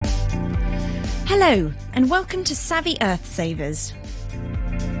Hello, and welcome to Savvy Earth Savers.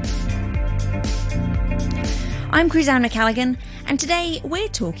 I'm Cruzanne McCalligan, and today we're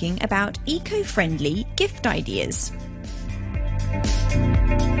talking about eco-friendly gift ideas.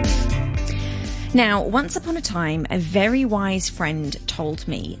 Now, once upon a time, a very wise friend told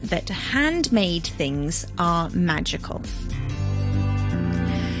me that handmade things are magical.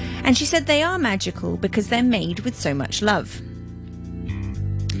 And she said they are magical because they're made with so much love.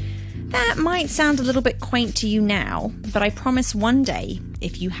 That might sound a little bit quaint to you now, but I promise one day,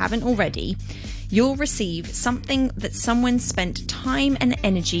 if you haven't already, you'll receive something that someone spent time and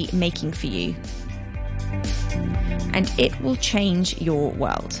energy making for you. And it will change your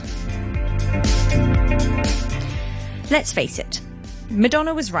world. Let's face it,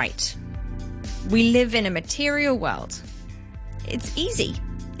 Madonna was right. We live in a material world. It's easy.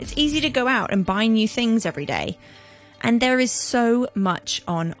 It's easy to go out and buy new things every day. And there is so much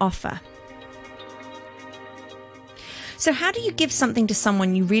on offer. So how do you give something to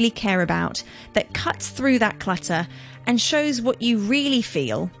someone you really care about that cuts through that clutter and shows what you really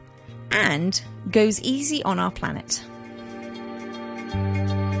feel and goes easy on our planet?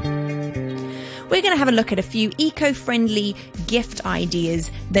 We're going to have a look at a few eco-friendly gift ideas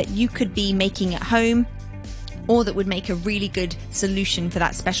that you could be making at home or that would make a really good solution for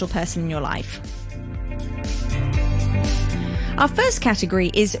that special person in your life. Our first category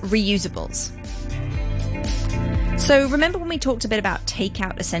is reusables. So remember when we talked a bit about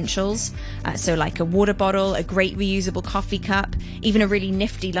takeout essentials? So like a water bottle, a great reusable coffee cup, even a really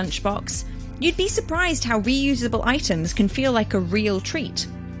nifty lunchbox. You'd be surprised how reusable items can feel like a real treat.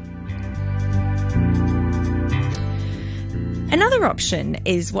 Another option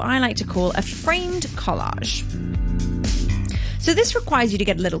is what I like to call a framed collage. So this requires you to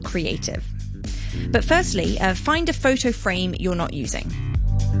get a little creative. But firstly, find a photo frame you're not using.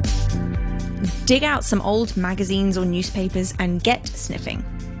 Dig out some old magazines or newspapers and get sniffing.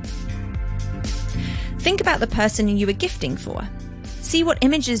 Think about the person you were gifting for. See what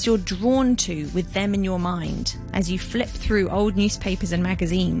images you're drawn to with them in your mind as you flip through old newspapers and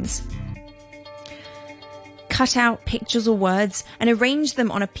magazines. Cut out pictures or words and arrange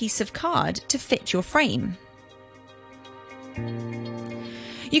them on a piece of card to fit your frame.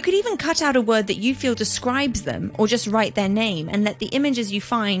 You could even cut out a word that you feel describes them or just write their name and let the images you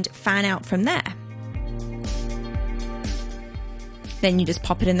find fan out from there. Then you just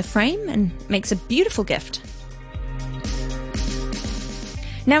pop it in the frame and it makes a beautiful gift.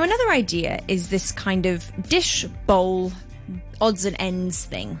 Now another idea is this kind of dish bowl odds and ends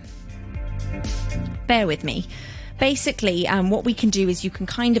thing. Bear with me. Basically, what we can do is you can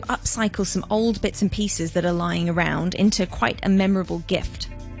kind of upcycle some old bits and pieces that are lying around into quite a memorable gift.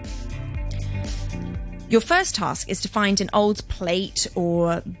 Your first task is to find an old plate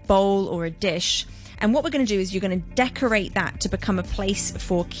or bowl or a dish. And what we're going to do is you're going to decorate that to become a place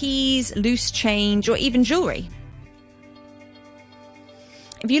for keys, loose change, or even jewellery.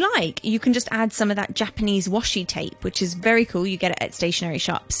 If you like, you can just add some of that Japanese washi tape, which is very cool. You get it at stationery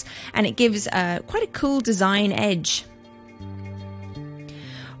shops. And it gives quite a cool design edge.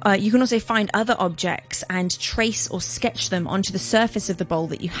 You can also find other objects and trace or sketch them onto the surface of the bowl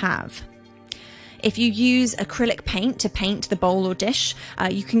that you have. If you use acrylic paint to paint the bowl or dish,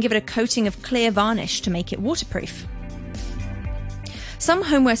 you can give it a coating of clear varnish to make it waterproof. Some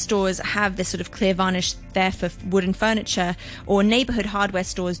homeware stores have this sort of clear varnish there for wooden furniture, or neighbourhood hardware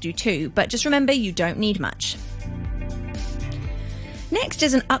stores do too, but just remember you don't need much. Next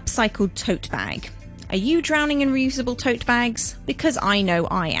is an upcycled tote bag. Are you drowning in reusable tote bags? Because I know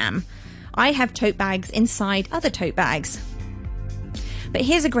I am. I have tote bags inside other tote bags. But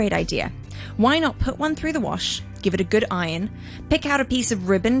here's a great idea. Why not put one through the wash, give it a good iron, pick out a piece of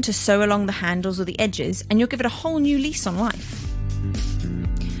ribbon to sew along the handles or the edges, and you'll give it a whole new lease on life.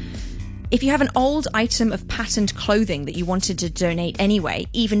 If you have an old item of patterned clothing that you wanted to donate anyway,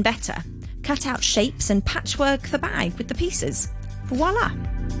 even better. Cut out shapes and patchwork the bag with the pieces. Voila!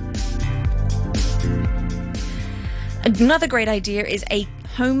 Another great idea is a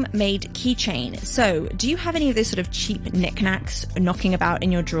homemade keychain. So, do you have any of those sort of cheap knickknacks knocking about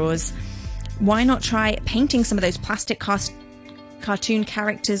in your drawers? Why not try painting some of those plastic cartoon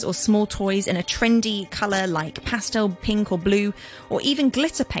characters or small toys in a trendy colour like pastel pink or blue, or even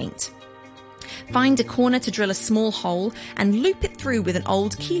glitter paint? Find a corner to drill a small hole and loop it through with an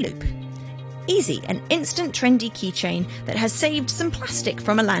old key loop. Easy, an instant trendy keychain that has saved some plastic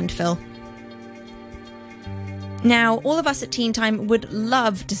from a landfill. Now, all of us at Teen Time would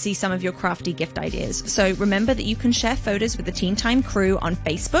love to see some of your crafty gift ideas. So remember that you can share photos with the Teen Time crew on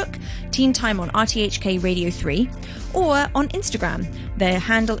Facebook, Teen Time on RTHK Radio 3, or on Instagram. Their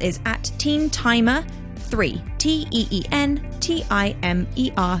handle is at TeenTimer3,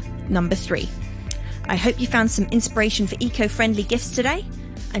 TEENTIMER 3. I hope you found some inspiration for eco-friendly gifts today.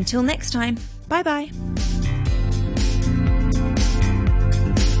 Until next time, bye-bye.